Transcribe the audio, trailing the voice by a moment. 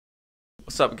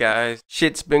What's up, guys?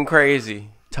 Shit's been crazy.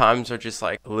 Times are just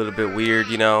like a little bit weird,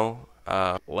 you know.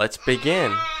 Let's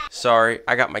begin. Sorry,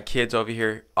 I got my kids over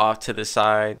here off to the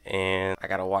side and I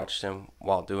gotta watch them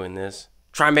while doing this.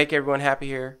 Try and make everyone happy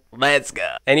here. Let's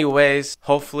go. Anyways,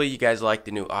 hopefully you guys like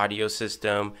the new audio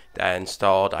system that I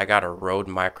installed. I got a Rode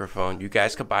microphone. You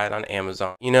guys could buy it on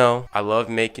Amazon. You know, I love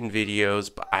making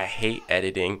videos, but I hate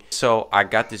editing. So I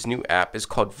got this new app. It's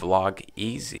called Vlog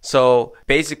Easy. So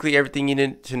basically everything you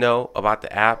need to know about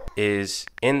the app is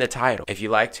in the title. If you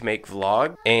like to make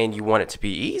vlog and you want it to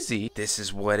be easy, this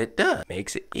is what it does.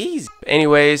 Makes it easy.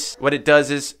 Anyways, what it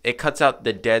does is it cuts out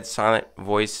the dead silent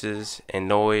voices and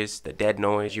noise, the dead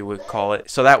noise you would call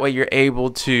it. So that way you're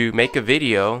able to make a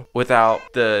video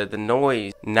without the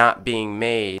noise not being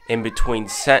made in between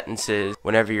sentences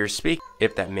whenever you're speaking,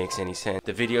 if that makes any sense.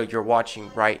 The video you're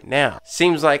watching right now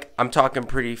seems like I'm talking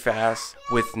pretty fast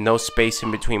with no space in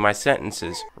between my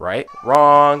sentences, right?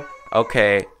 Wrong.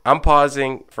 Okay, I'm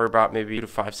pausing for about maybe 2 to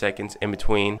 5 seconds in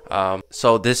between.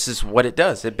 So this is what it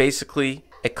does.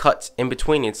 It cuts in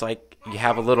between. It's like you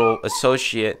have a little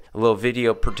associate, a little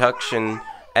video production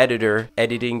editor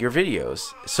editing your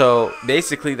videos. So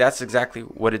basically that's exactly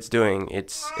what it's doing.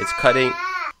 It's cutting,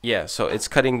 yeah, so it's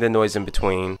cutting the noise in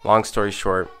between. Long story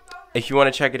short, if you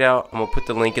want to check it out, I'm gonna put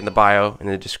the link in the bio in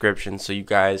the description so you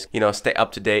guys, you know, stay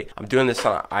up to date. I'm doing this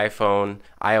on iPhone,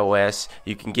 iOS.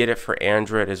 You can get it for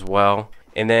Android as well.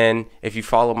 And then if you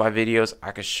follow my videos,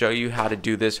 I can show you how to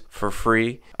do this for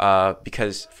free,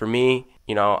 because for me,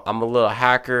 you know, I'm a little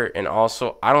hacker, and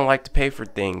also I don't like to pay for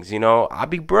things, you know. I'll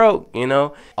be broke, you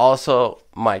know. Also,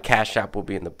 my Cash App will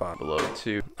be in the bottom below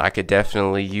too. I could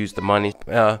definitely use the money.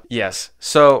 Yes.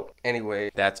 So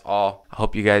anyway, that's all. I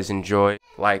hope you guys enjoy.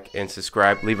 Like and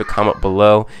subscribe. Leave a comment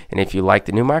below. And if you like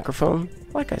the new microphone,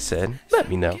 like I said, let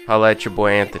me know. I'll let your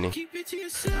boy Anthony.